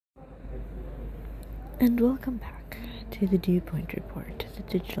And welcome back to the Dew Point Report, the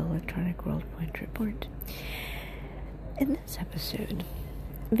Digital Electronic World Point Report. In this episode,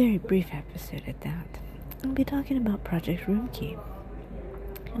 a very brief episode at that, I'll be talking about Project Roomkey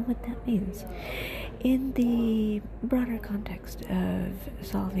and what that means in the broader context of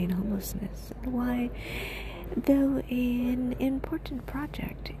solving homelessness, and why, though an important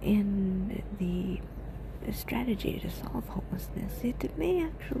project in the strategy to solve homelessness, it may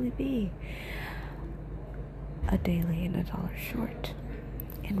actually be a daily and $1 short.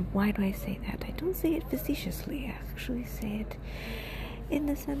 And why do I say that? I don't say it facetiously. I actually say it in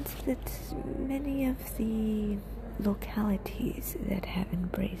the sense that many of the localities that have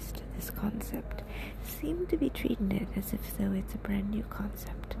embraced this concept seem to be treating it as if though it's a brand new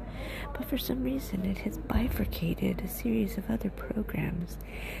concept. But for some reason it has bifurcated a series of other programs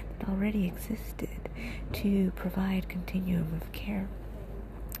that already existed to provide continuum of care,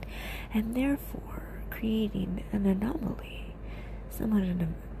 and therefore creating an anomaly, somewhat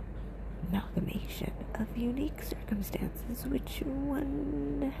an amalgamation of unique circumstances which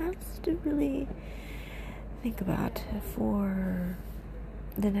one has to really think about for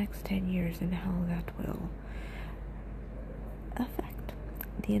the next 10 years and how that will affect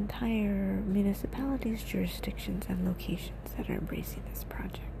the entire municipalities, jurisdictions, and locations that are embracing this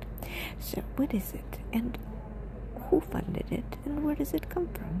project. So what is it, and who funded it, and where does it come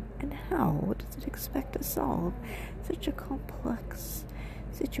from, and how does it expect to solve such a complex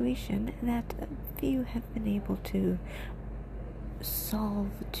situation that few have been able to solve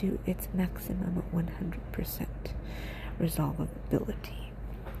to its maximum 100% resolvability?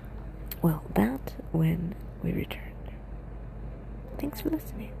 Well, that when we return. Thanks for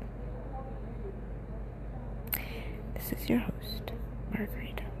listening. This is your host,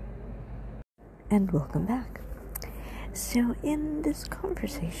 Margarita. And welcome back. So in this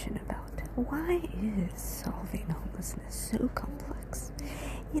conversation about why is solving homelessness so complex,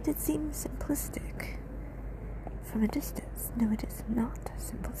 yet it seems simplistic from a distance. No, it is not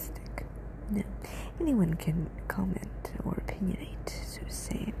simplistic. No, anyone can comment or opinionate, so to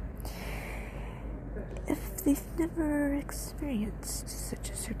say, if they've never experienced such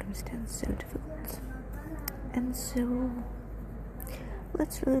a circumstance so difficult. And so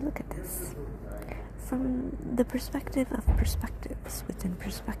let's really look at this from the perspective of perspectives within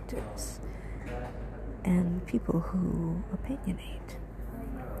perspectives, and people who opinionate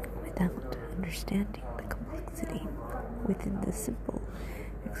without understanding the complexity within the simple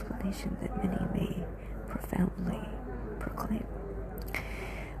explanation that many may profoundly proclaim.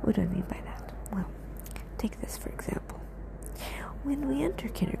 What do I mean by that? Well, take this for example. When we enter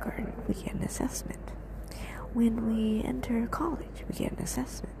kindergarten, we get an assessment. When we enter college, we get an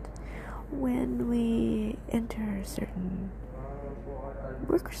assessment. When we enter certain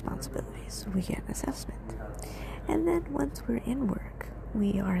work responsibilities, we get an assessment. And then once we're in work,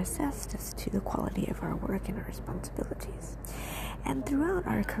 we are assessed as to the quality of our work and our responsibilities. And throughout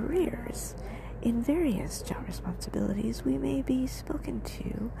our careers, in various job responsibilities, we may be spoken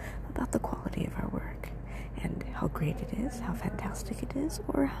to about the quality of our work and how great it is, how fantastic it is,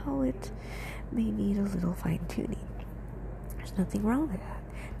 or how it may need a little fine-tuning. There's nothing wrong with that.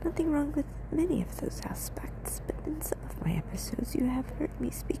 Nothing wrong with many of those aspects, but in some of my episodes you have heard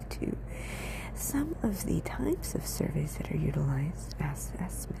me speak to some of the types of surveys that are utilized as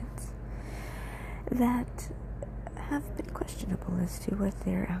assessments that have been questionable as to what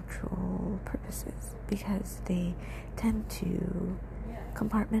their actual purpose is, because they tend to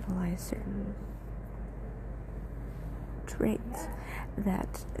compartmentalize certain traits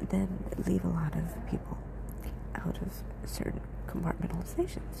that then leave a lot of people out of certain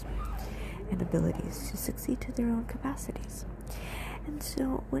compartmentalizations and abilities to succeed to their own capacities. And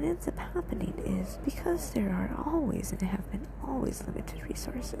so what ends up happening is, because there are always and have been always limited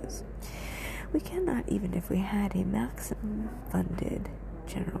resources, we cannot, even if we had a maximum funded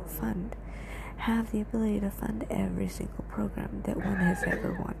general fund, have the ability to fund every single program that one has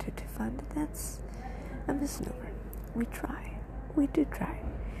ever wanted to fund. That's a misnomer. We try. We do try.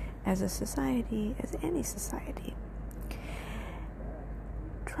 As a society, as any society,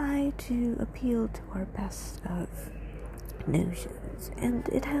 try to appeal to our best of notions. And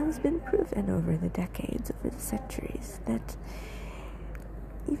it has been proven over the decades, over the centuries, that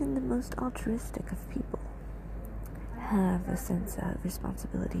even the most altruistic of people have a sense of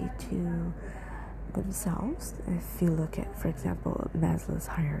responsibility to themselves. If you look at, for example, Maslow's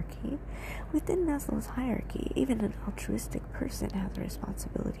hierarchy, within Maslow's hierarchy, even an altruistic person has a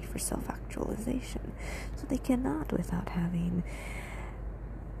responsibility for self-actualization. So they cannot, without having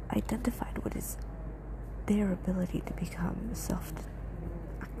identified what is their ability to become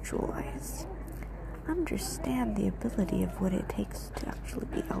self-actualized, understand the ability of what it takes to actually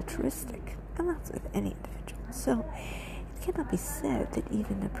be altruistic, and that's with any individual. So it cannot be said that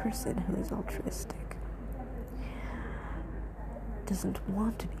even a person who is altruistic doesn't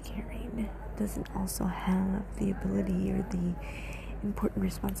want to be caring, doesn't also have the ability or the important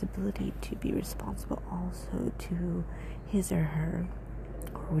responsibility to be responsible also to his or her,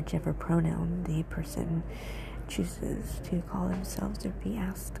 or whichever pronoun the person chooses to call themselves or be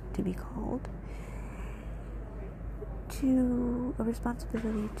asked to be called, to a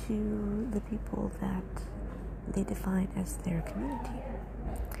responsibility to the people that they define as their community.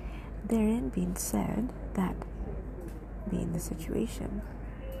 Therein being said, that being the situation,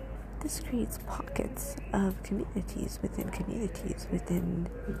 this creates pockets of communities within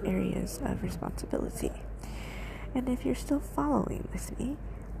areas of responsibility. And if you're still following with me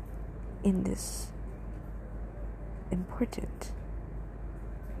in this important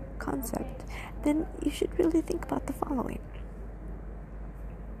concept, then you should really think about the following.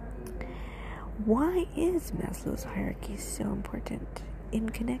 Why is Maslow's hierarchy so important in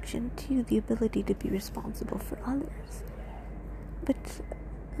connection to the ability to be responsible for others? But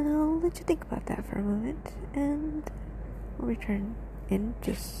I'll let you think about that for a moment, and we'll return in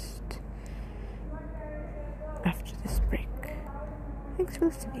just after this break. Thanks for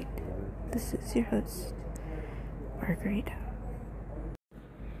listening. This is your host, Margarita.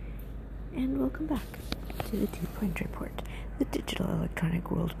 And welcome back to the 2-Point Report, the Digital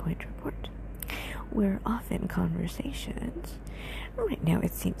Electronic World Point Report, where often conversations, right now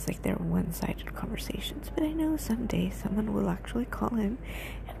it seems like they're one-sided conversations, but I know someday someone will actually call in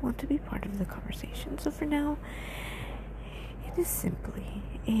and want to be part of the conversation. So for now, it is simply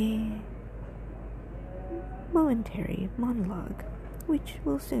a momentary monologue, which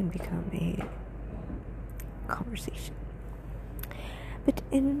will soon become a conversation. But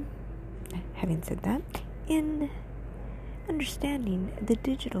in having said that, in understanding the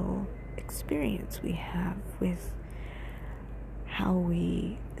digital experience we have with how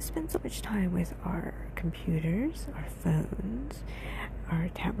we spend so much time with our computers, our phones, our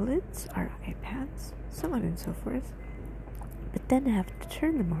tablets, our iPads, so on and so forth, but then have to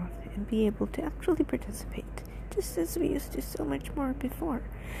turn them off and be able to actually participate, just as we used to so much more before.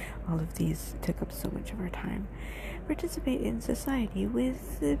 All of these took up so much of our time. Participate in society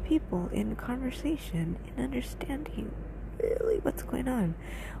with the people, in conversation, in understanding really what's going on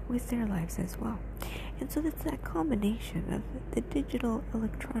with their lives as well. And so it's that combination of the digital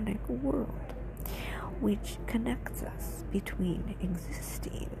electronic world which connects us between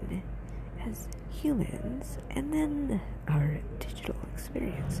existing as humans and then our digital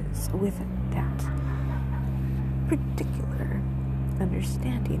experiences with that particular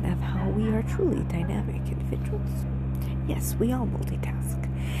understanding of how we are truly dynamic individuals. Yes, we all multitask.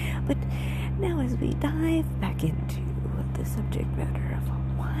 But now as we dive back into the subject matter of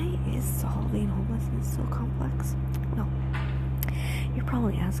why is solving homelessness so complex? Well, you're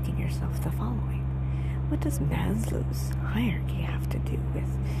probably asking yourself the following. What does Maslow's hierarchy have to do with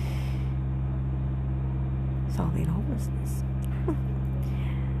solving homelessness?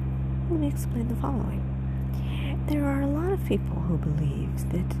 Let me explain the following. There are a lot of people who believe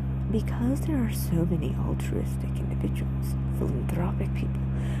that because there are so many altruistic individuals, philanthropic people,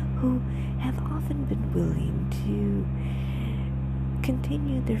 who have often been willing to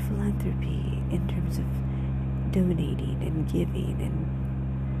continue their philanthropy in terms of donating and giving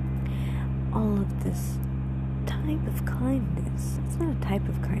and all of this type of kindness. It's not a type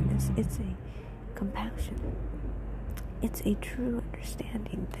of kindness, it's a compassion. It's a true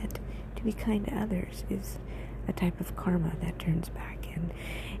understanding that to be kind to others is a type of karma that turns back and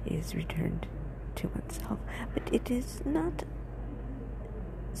is returned to oneself. But it is not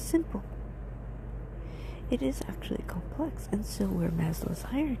simple. It is actually complex. And so where Maslow's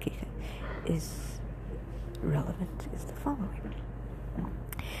hierarchy is relevant is the following.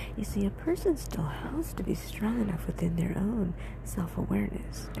 You see, a person still has to be strong enough within their own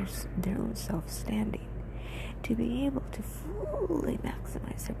self-awareness, their own self-standing, to be able to fully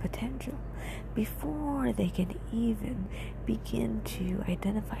maximize their potential before they can even begin to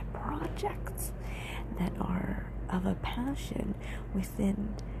identify projects that are of a passion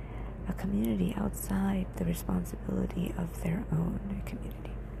within a community outside the responsibility of their own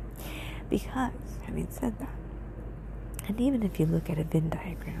community. Because, having said that, and even if you look at a Venn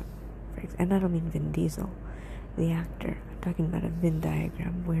diagram, and I don't mean Vin Diesel, the actor, I'm talking about a Venn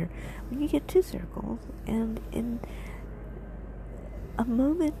diagram where when you get two circles and in a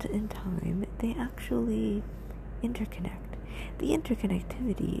moment in time they actually interconnect. The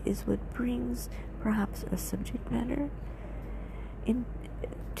interconnectivity is what brings perhaps a subject matter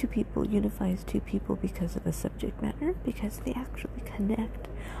two people, unifies two people because of a subject matter, because they actually connect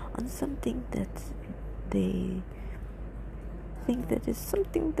on something that they think that is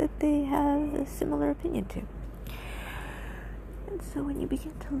something that they have a similar opinion to. And so when you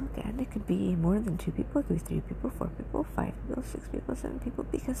begin to look at it, it could be more than two people, it could be 3 people, 4 people, 5 people, 6 people, 7 people,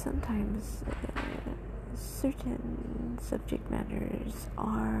 because sometimes certain subject matters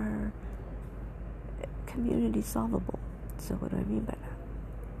are community solvable. So what do I mean by that?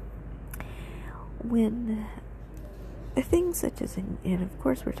 When things such as, and of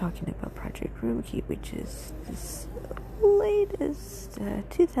course we're talking about Project Roomkey, which is this latest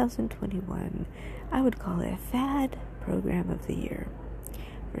 2021, I would call it a fad program of the year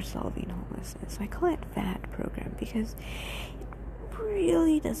for solving homelessness. I call it fad program because it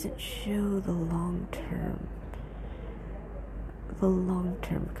really doesn't show the long-term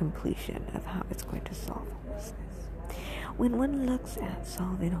completion of how it's going to solve homelessness. When one looks at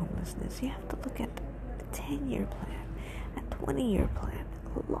solving homelessness, you have to look at a 10-year plan, a 20-year plan,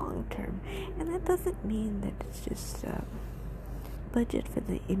 long-term. And that doesn't mean that it's just budget for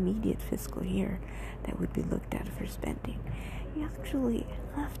the immediate fiscal year that would be looked at for spending. You actually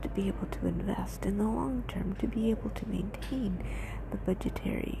have to be able to invest in the long term to be able to maintain the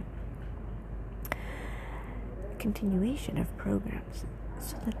budgetary continuation of programs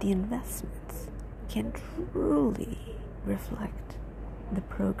so that the investments can truly reflect the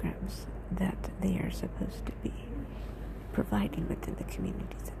programs that they are supposed to be providing within the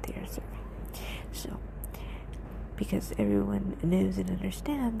communities that they are serving. So, because everyone knows and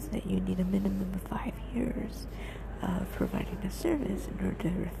understands that you need a minimum of 5 years of providing a service in order to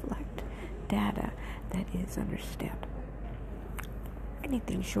reflect data that is understandable.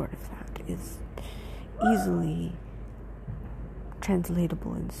 Anything short of that is easily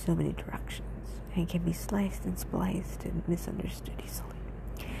translatable in so many directions and can be sliced and spliced and misunderstood easily.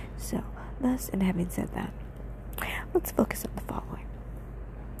 So, thus, and having said that, let's focus on the following.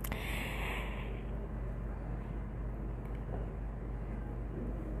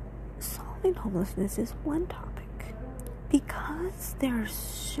 Solving homelessness is one topic because there are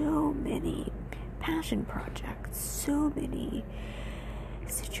so many passion projects, so many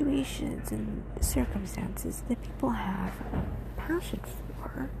situations and circumstances that people have a passion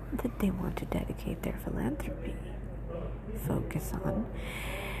for that they want to dedicate their philanthropy focus on.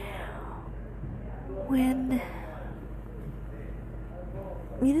 When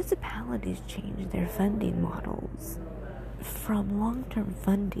municipalities change their funding models from long-term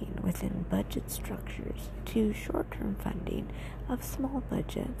funding within budget structures to short-term funding of small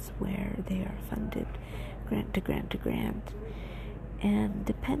budgets where they are funded grant to grant to grant and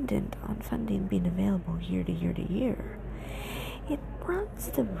dependent on funding being available year to year to year, it runs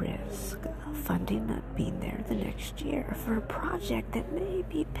the risk of funding not being there the next year for a project that may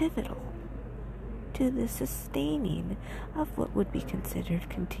be pivotal to the sustaining of what would be considered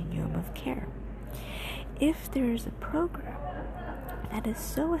continuum of care. If there is a program that is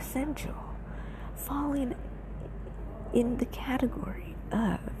so essential, falling in the category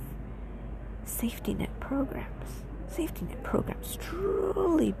of safety net programs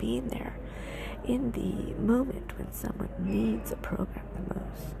truly being there in the moment when someone needs a program the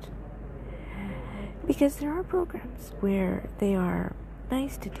most. Because there are programs where they are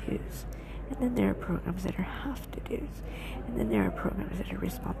nice to do's, and then there are programs that are have to do's, and then there are programs that are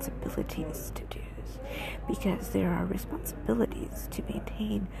responsibilities to do's, because there are responsibilities to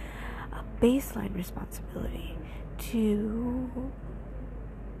maintain a baseline responsibility to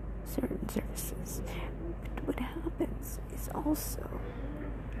certain services. But what happens is also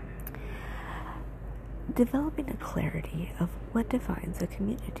developing a clarity of what defines a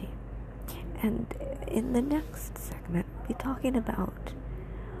community. And in the next segment, we'll be talking about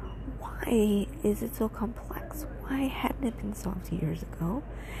why is it so complex? Why hadn't it been solved years ago?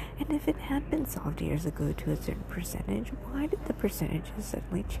 And if it had been solved years ago to a certain percentage, why did the percentages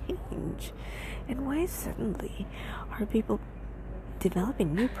suddenly change? And why suddenly are people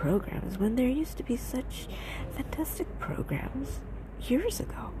developing new programs when there used to be such fantastic programs years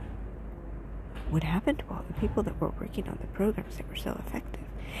ago? What happened to all the people that were working on the programs that were so effective?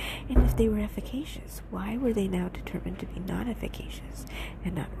 And if they were efficacious, why were they now determined to be not efficacious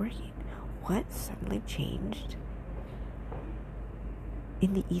and not working? What suddenly changed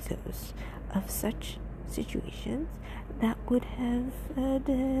in the ethos of such situations that would have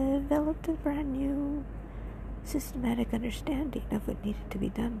developed a brand new systematic understanding of what needed to be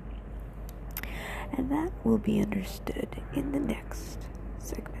done? And that will be understood in the next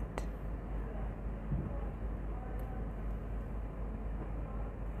segment.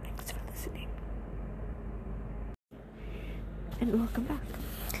 Thanks for listening. And welcome back.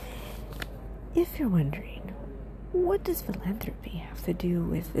 if you're wondering, what does philanthropy have to do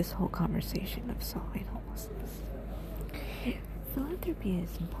with this whole conversation of solving homelessness? Philanthropy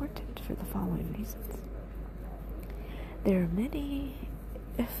is important for the following reasons. There are many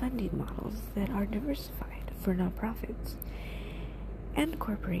funding models that are diversified for nonprofits and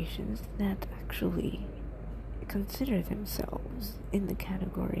corporations that actually consider themselves in the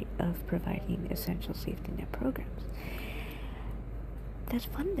category of providing essential safety net programs that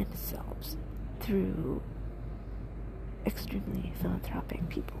fund themselves through extremely philanthropic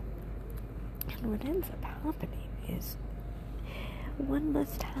people. And what ends up happening is one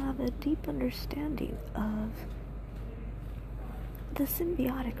must have a deep understanding of the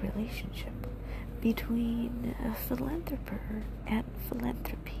symbiotic relationship between a philanthropist and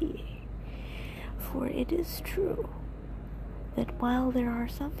philanthropy. For it is true that while there are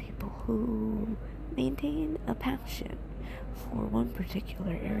some people who maintain a passion for one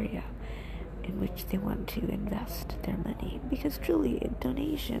particular area in which they want to invest their money, because truly a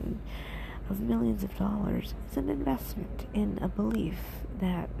donation of millions of dollars is an investment in a belief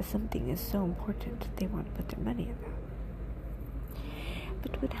that something is so important they want to put their money in that.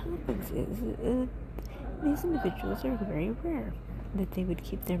 But what happens is these individuals are very rare that they would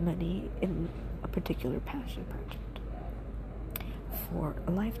keep their money in a particular passion project for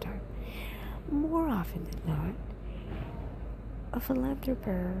a lifetime. More often than not, a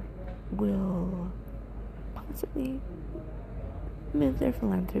philanthropist will possibly move their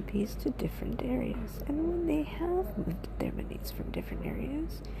philanthropies to different areas. And when they have moved their monies from different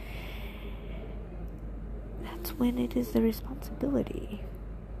areas, that's when it is the responsibility,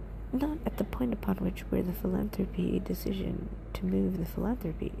 not at the point upon which where the philanthropy decision to move the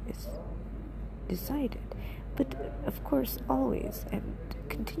philanthropy is decided, but of course always and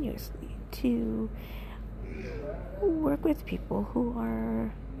continuously to work with people who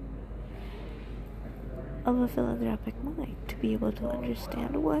are of a philanthropic mind, to be able to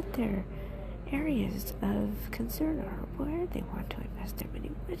understand what their areas of concern are, where they want to invest their money,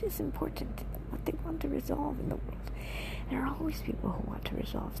 what is important to them, what they want to resolve in the world. There are always people who want to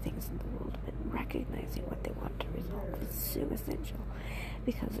resolve things in the world, but recognizing what they want to resolve is so essential,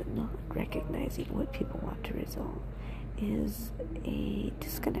 because not recognizing what people want to resolve is a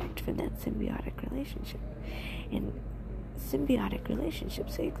disconnect from that symbiotic relationship. And symbiotic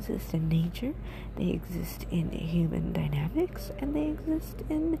relationships, they exist in nature, they exist in human dynamics, and they exist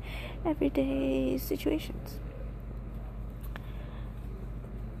in everyday situations.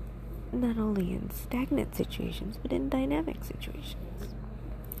 Not only in stagnant situations, but in dynamic situations.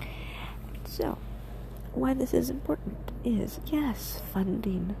 So, why this is important is, yes,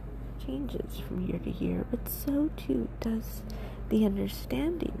 funding changes from year to year, but so too does the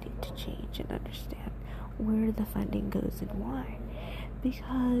understanding need to change and understand where the funding goes and why.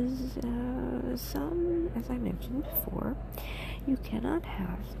 Because some, as I mentioned before, you cannot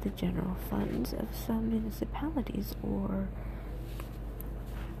have the general funds of some municipalities or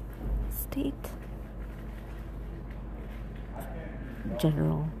state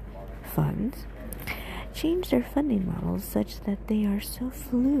general funds change their funding models such that they are so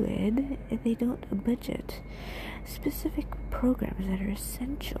fluid they don't budget specific programs that are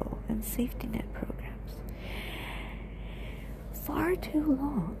essential and safety net programs. Far too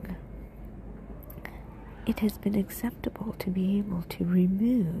long, it has been acceptable to be able to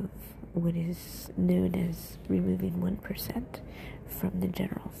remove what is known as removing 1% from the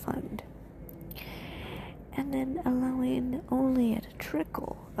general fund, and then allowing only at a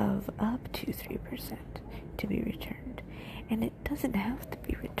trickle of up to 3% to be returned. And it doesn't have to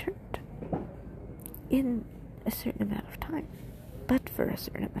be returned in a certain amount of time, but for a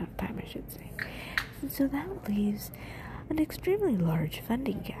certain amount of time, I should say. And so that leaves an extremely large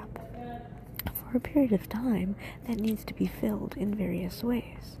funding gap for a period of time that needs to be filled in various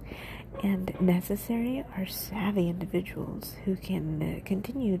ways. And necessary are savvy individuals who can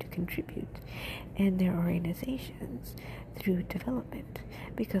continue to contribute in their organizations through development,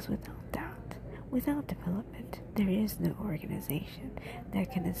 because without development, there is no organization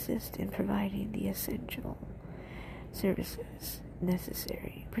that can assist in providing the essential services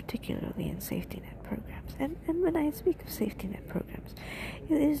necessary, particularly in safety net programs. And when I speak of safety net programs,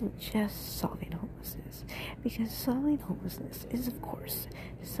 it isn't just solving homelessness, because solving homelessness is, of course,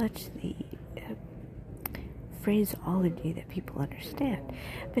 such the phraseology that people understand.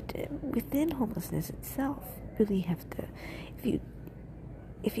 But within homelessness itself, really have to,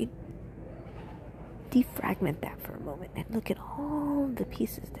 if you defragment that for a moment and look at all the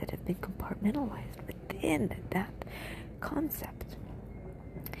pieces that have been compartmentalized within that concept,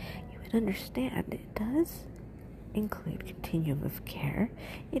 you would understand it does include continuum of care.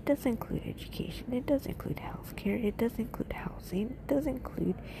 It does include education. It does include healthcare. It does include housing. It does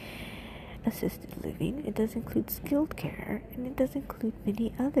include assisted living. It does include skilled care, and it does include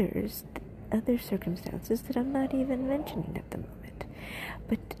many other circumstances that I'm not even mentioning at the moment.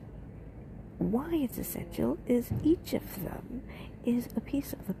 But why it's essential is each of them is a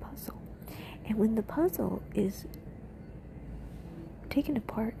piece of the puzzle. And when the puzzle is taken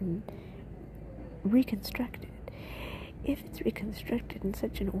apart and reconstructed, if it's reconstructed in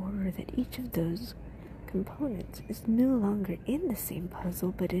such an order that each of those components is no longer in the same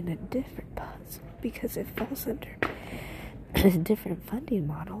puzzle but in a different puzzle because it falls under a different funding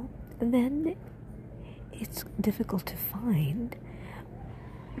model, then it's difficult to find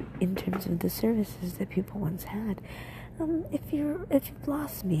in terms of the services that people once had. If you've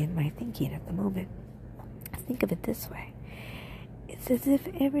lost me in my thinking at the moment, think of it this way. It's as if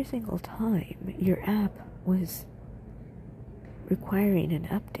every single time your app was requiring an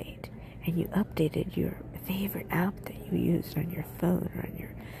update, and you updated your favorite app that you used on your phone or on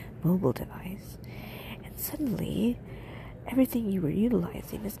your mobile device, and suddenly everything you were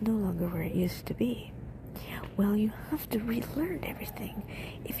utilizing is no longer where it used to be. Well, you have to relearn everything.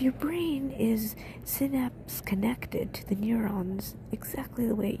 If your brain is synapse connected to the neurons exactly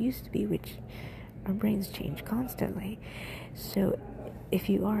the way it used to be, which our brains change constantly, so if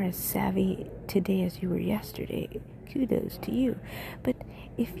you are as savvy today as you were yesterday, kudos to you. But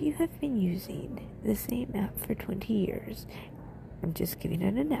if you have been using the same app for 20 years, I'm just giving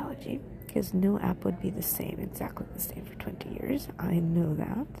an analogy, because no app would be exactly the same for 20 years. I know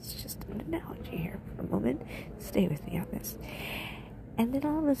that. It's just an analogy here for a moment. Stay with me on this. And then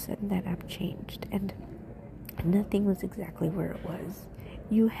all of a sudden that app changed, and nothing was exactly where it was.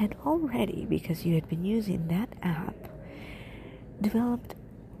 You had already, because you had been using that app, developed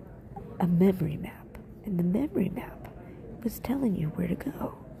a memory map. And the memory map was telling you where to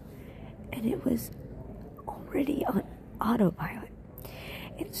go. And it was already on autopilot.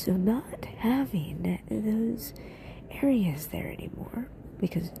 And so not having those areas there anymore,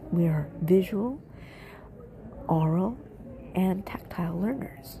 because we are visual, oral, and tactile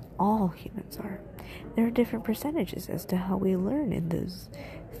learners. All humans are. There are different percentages as to how we learn in those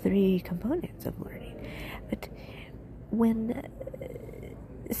three components of learning. But when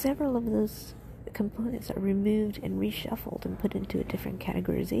several of those components are removed and reshuffled and put into a different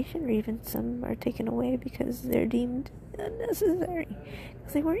categorization, or even some are taken away because they're deemed unnecessary,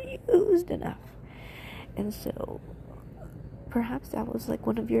 because they weren't used enough. And so perhaps that was like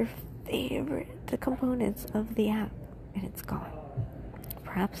one of your favorite components of the app, and it's gone.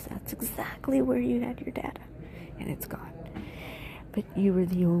 Perhaps that's exactly where you had your data, and it's gone. But you were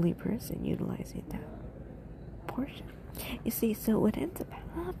the only person utilizing that portion. You see, so what ends up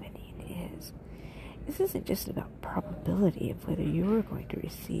happening is, this isn't just about probability of whether you're going to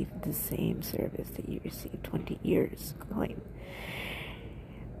receive the same service that you received 20 years going.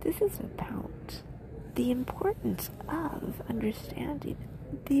 This is about the importance of understanding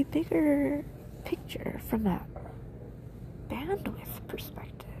the bigger picture from a bandwidth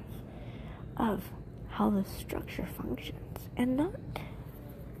perspective of how the structure functions, and not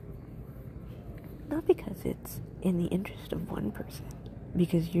because it's in the interest of one person,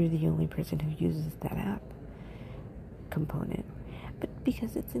 because you're the only person who uses that app component, but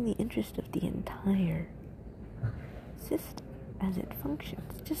because it's in the interest of the entire system as it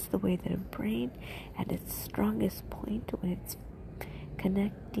functions, just the way that a brain at its strongest point, when it's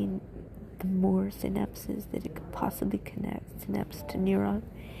connecting the more synapses that it could possibly connect, synapse to neuron,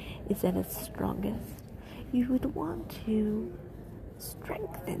 is at its strongest. You would want to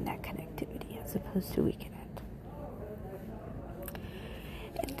strengthen that connectivity as opposed to weaken it.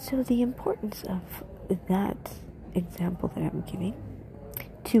 And so the importance of that example that I'm giving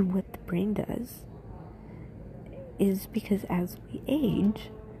to what the brain does is because as we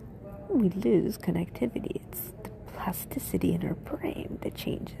age, we lose connectivity. It's the plasticity in our brain that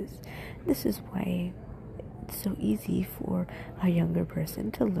changes. This is why it's so easy for a younger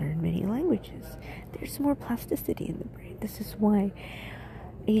person to learn many languages. There's more plasticity in the brain. This is why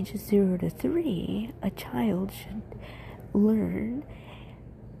ages 0 to 3, a child should learn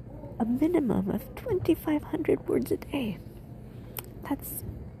a minimum of 2,500 words a day. That's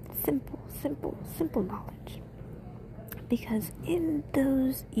simple knowledge. Because in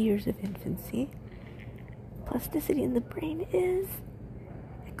those years of infancy, plasticity in the brain is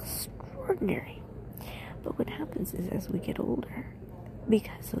extraordinary. But what happens is, as we get older,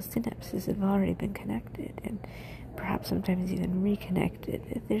 because those synapses have already been connected and perhaps sometimes even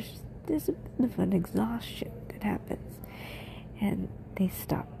reconnected, there's a bit of an exhaustion that happens, and they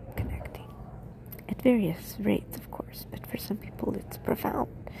stop connecting. at various rates, of course, but for some people it's profound,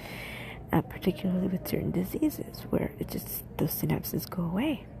 particularly with certain diseases where those synapses go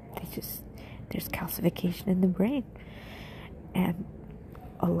away. There's calcification in the brain, and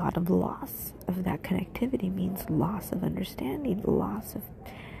a lot of loss of that connectivity means loss of understanding, loss of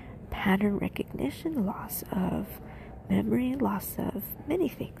pattern recognition, loss of memory, loss of many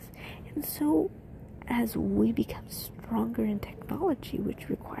things. And so as we become stronger in technology, which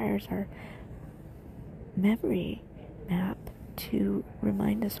requires our memory map to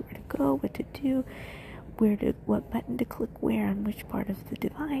remind us where to go, what to do, what button to click where on which part of the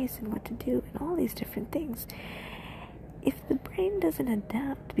device, and what to do, and all these different things. If the brain doesn't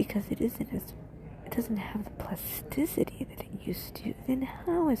adapt because it doesn't have the plasticity that it used to, then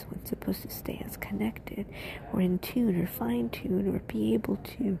how is one supposed to stay as connected or in tune or fine-tuned or be able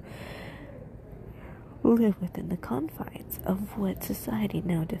to live within the confines of what society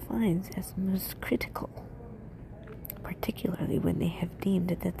now defines as most critical, particularly when they have deemed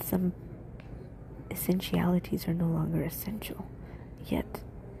that some essentialities are no longer essential? Yet,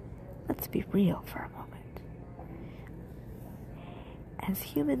 let's be real for a moment. As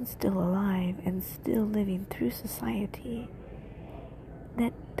humans still alive and still living through society,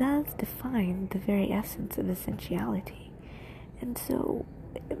 that does define the very essence of essentiality. And so,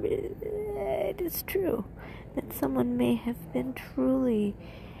 it is true that someone may have been truly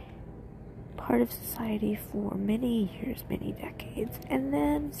part of society for many years, many decades, and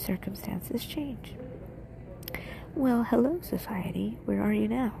then circumstances change. Well, hello society, where are you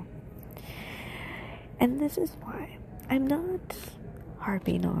now? And this is why I'm not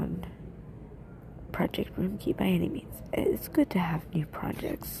harping on Project Roomkey by any means. It's good to have new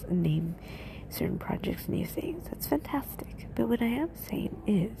projects, name certain projects new things. That's fantastic. But what I am saying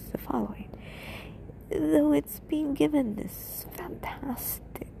is the following. Though it's being given this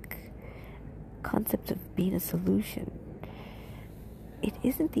fantastic concept of being a solution, it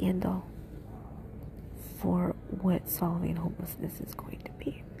isn't the end all for what solving homelessness is going to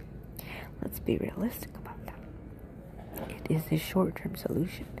be. Let's be realistic about that. It is a short-term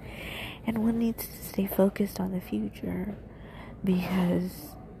solution, and one needs to stay focused on the future,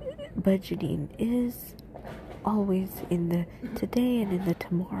 because budgeting is always in the today and in the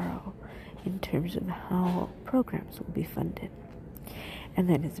tomorrow in terms of how programs will be funded. And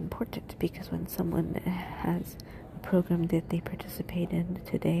that is important, because when someone has a program that they participate in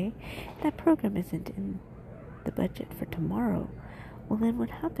today, that program isn't in the budget for tomorrow, well, then what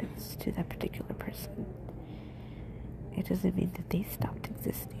happens to that particular person? It doesn't mean that they stopped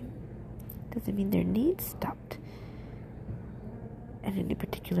existing. It doesn't mean their needs stopped at any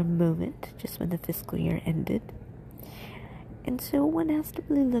particular moment, just when the fiscal year ended. And so one has to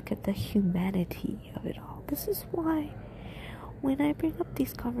really look at the humanity of it all. This is why when I bring up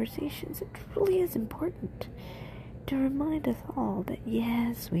these conversations, it really is important to remind us all that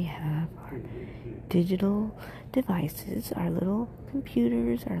yes, we have our digital devices, our little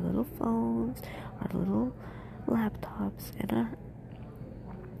computers, our little phones, our little laptops, and our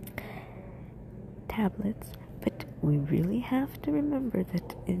tablets, but we really have to remember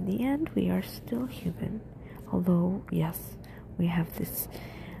that in the end we are still human. Although yes, we have this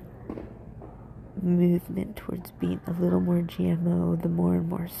movement towards being a little more GMO, the more and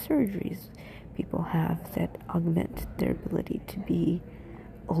more surgeries people have that augment their ability to be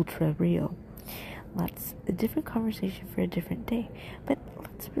ultra real. That's a different conversation for a different day, but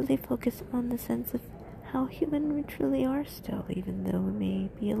let's really focus on the sense of how human we truly are still, even though we may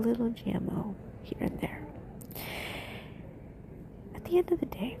be a little GMO here and there. At the end of the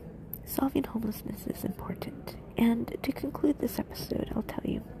day, solving homelessness is important. And to conclude this episode, I'll tell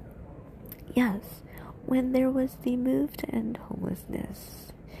you, yes, when there was the move to end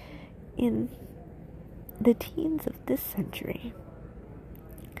homelessness in the teens of this century,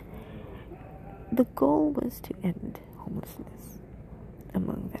 the goal was to end homelessness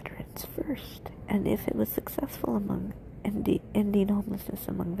among veterans first. And if it was successful among ending homelessness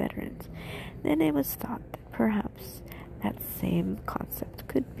among veterans, then it was thought that perhaps that same concept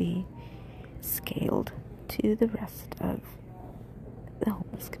could be scaled to the rest of the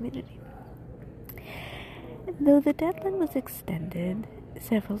homeless community. Though the deadline was extended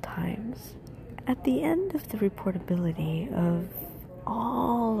several times, at the end of the reportability of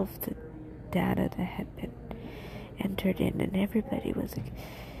all of the data that had been entered in, and everybody was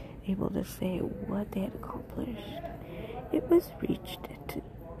able to say what they had accomplished, it was reached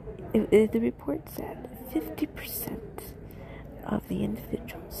the report said 50% of the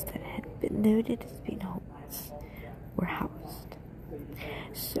individuals that had been noted as being homeless were housed.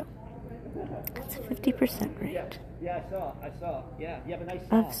 So that's a 50% rate I saw. Yeah, you have a nice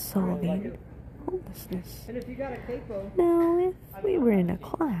of solving homelessness. And if you got a capo, Now, if we were in a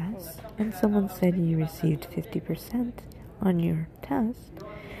class and someone said you received 50% on your test,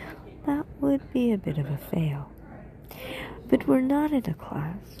 that would be a bit of a fail. But we're not in a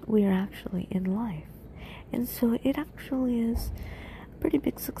class, we are actually in life. And so it actually is a pretty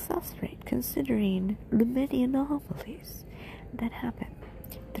big success rate considering the many anomalies that happen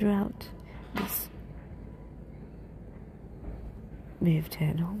throughout this move to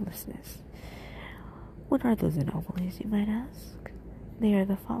end homelessness. What are those anomalies, you might ask? They are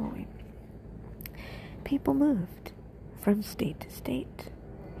the following. People moved from state to state.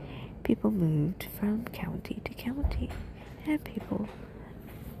 People moved from county to county. And people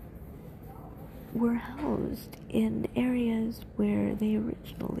were housed in areas where they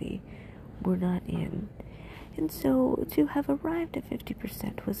originally were not in. And so to have arrived at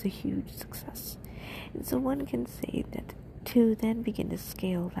 50% was a huge success. And so one can say that to then begin to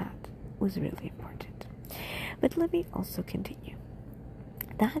scale that was really important. But let me also continue.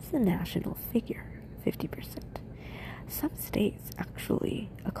 That's the national figure, 50%. Some states actually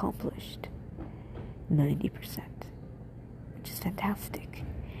accomplished 90%, which is fantastic.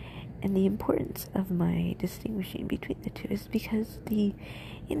 And the importance of my distinguishing between the two is because the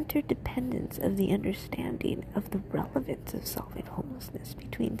interdependence of the understanding of the relevance of solving homelessness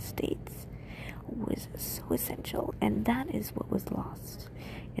between states was so essential, and that is what was lost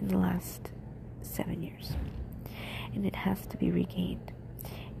in the last 7 years. And it has to be regained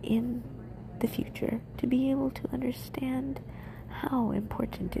in the future to be able to understand how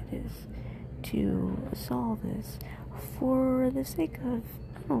important it is to solve this for the sake of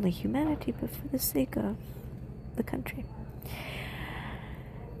not only humanity, but for the sake of the country.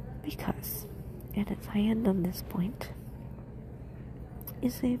 Because, and as I end on this point,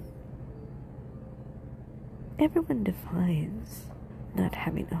 is everyone defines not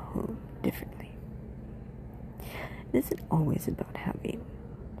having a home differently. It isn't always about having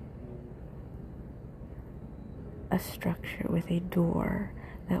a structure with a door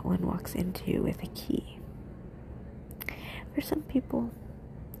that one walks into with a key. For some people,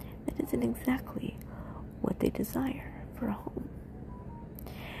 that isn't exactly what they desire for a home.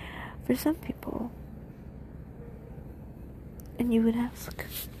 For some people, and you would ask,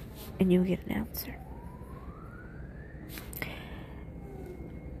 and you would get an answer.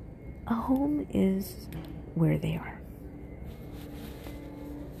 A home is where they are.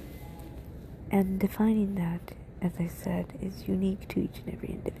 And defining that, as I said, is unique to each and every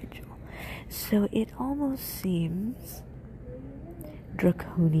individual. So it almost seems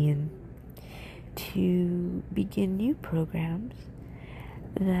draconian to begin new programs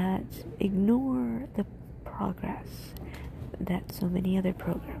that ignore the progress that so many other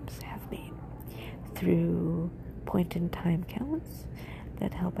programs have made through point-in-time counts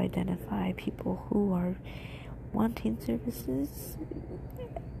that help identify people who are wanting services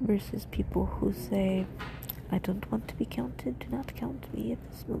versus people who say, I don't want to be counted, do not count me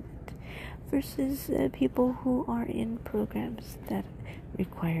at this moment, versus people who are in programs that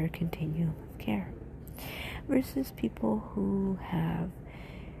require continuum of care, versus people who have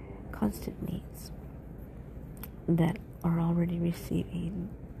constant needs that are already receiving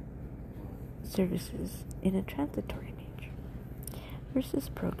services in a transitory nature, versus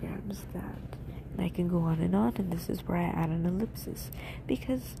programs that, and I can go on, and this is where I add an ellipsis,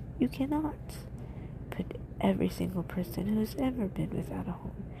 because you cannot put every single person who's ever been without a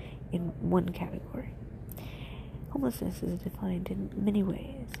home in one category. Homelessness is defined in many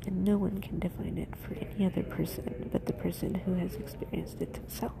ways, and no one can define it for any other person but the person who has experienced it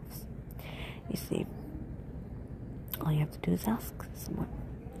themselves. You see, all you have to do is ask someone,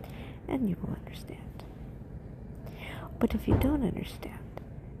 and you will understand. But if you don't understand,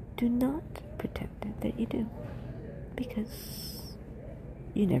 do not pretend that you do, because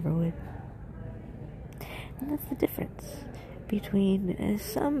you never would. And that's the difference between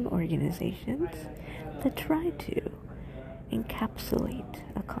some organizations that try to encapsulate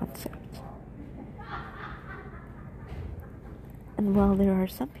a concept. And while there are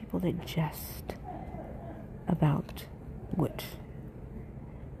some people that jest about what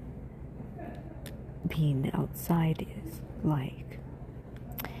being outside is like,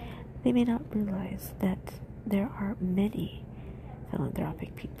 they may not realize that there are many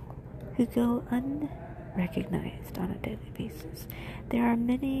philanthropic people who go unrecognized on a daily basis. There are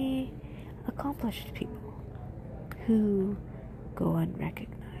many accomplished people who go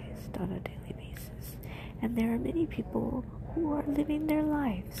unrecognized on a daily basis. And there are many people who are living their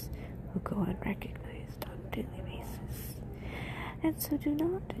lives who go unrecognized on a daily basis. And so do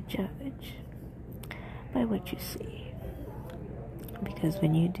not judge by what you see, because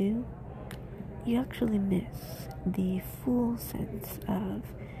when you do, you actually miss the full sense of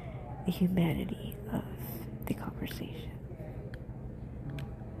the humanity of the conversation.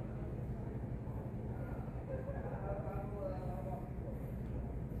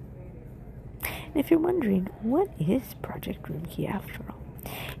 And if you're wondering, what is Project Room Key after all?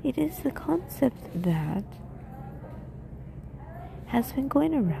 It is the concept that has been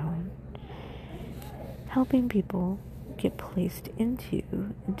going around helping people get placed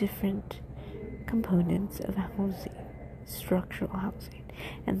into different components of housing, structural housing.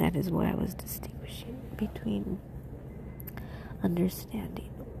 And that is why I was distinguishing between understanding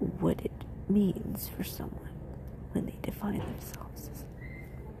what it means for someone when they define themselves as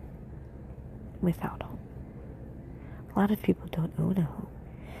without home. A lot of people don't own a home.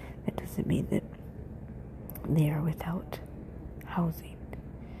 That doesn't mean that they are without housing.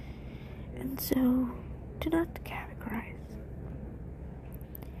 And so, do not categorize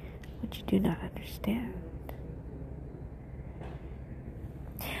what you do not understand.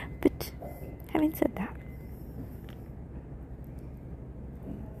 But, having said that,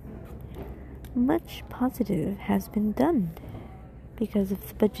 much positive has been done because of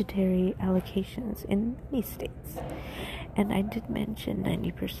the budgetary allocations in many states. And I did mention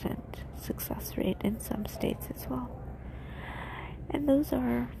 90% success rate in some states as well. And those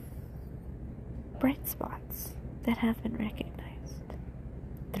are bright spots that have been recognized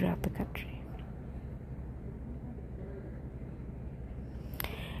throughout the country.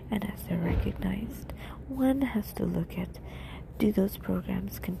 And as they're recognized, one has to look at, do those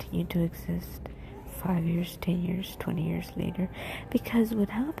programs continue to exist 5 years, 10 years, 20 years later? Because what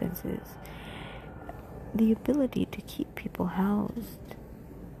happens is the ability to keep people housed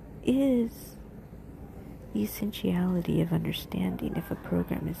is the essentiality of understanding if a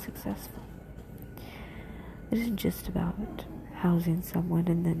program is successful. It isn't just about housing someone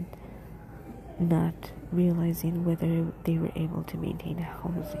and then not realizing whether they were able to maintain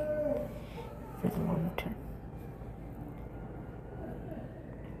housing for the long term.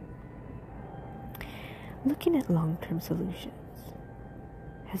 Looking at long-term solutions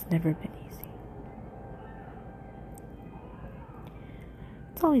has never been easy.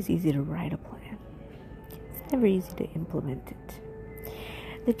 It's always easy to write a plan. It's never easy to implement it.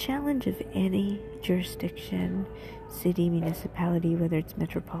 The challenge of any jurisdiction, city, municipality, whether it's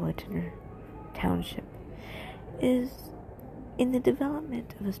metropolitan or township, is in the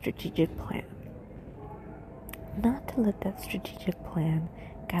development of a strategic plan. Not to let that strategic plan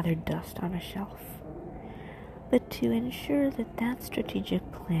gather dust on a shelf, but to ensure that that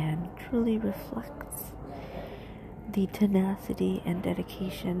strategic plan truly reflects the tenacity and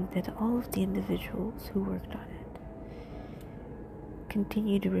dedication that all of the individuals who worked on it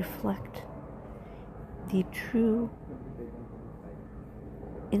continue to reflect the true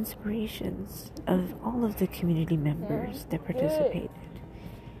inspirations of all of the community members that participated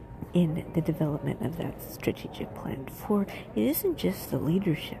in the development of that strategic plan. For it isn't just the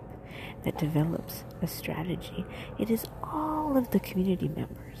leadership that develops a strategy, it is all of the community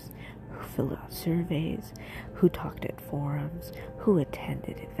members who filled out surveys, who talked at forums, who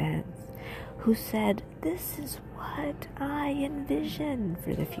attended events, who said, this is what I envision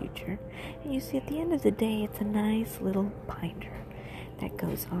for the future. And you see, at the end of the day, it's a nice little binder that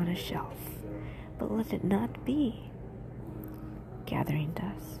goes on a shelf. But let it not be gathering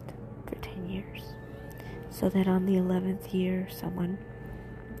dust for 10 years, so that on the 11th year, someone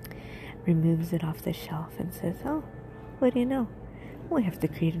removes it off the shelf and says, oh, what do you know? We have to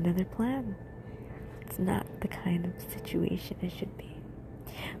create another plan. It's not the kind of situation it should be.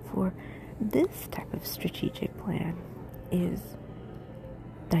 For this type of strategic plan is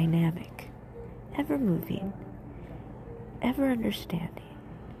dynamic, ever moving, ever understanding,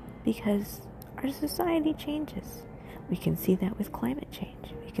 because our society changes. We can see that with climate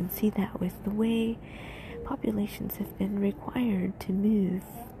change. We can see that with the way populations have been required to move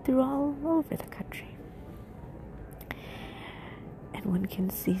through all over the country. And one can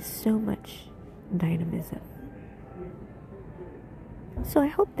see so much dynamism. So I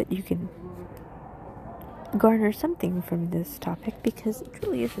hope that you can garner something from this topic, because it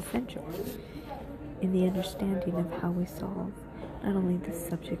truly is essential in the understanding of how we solve not only this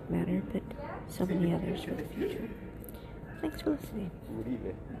subject matter, but so many others for the future. Thanks for listening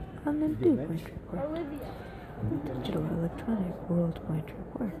on the Dew Point Report, the Digital Electronic World Point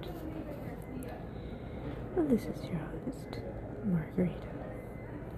Report. And this is your host, Margarita.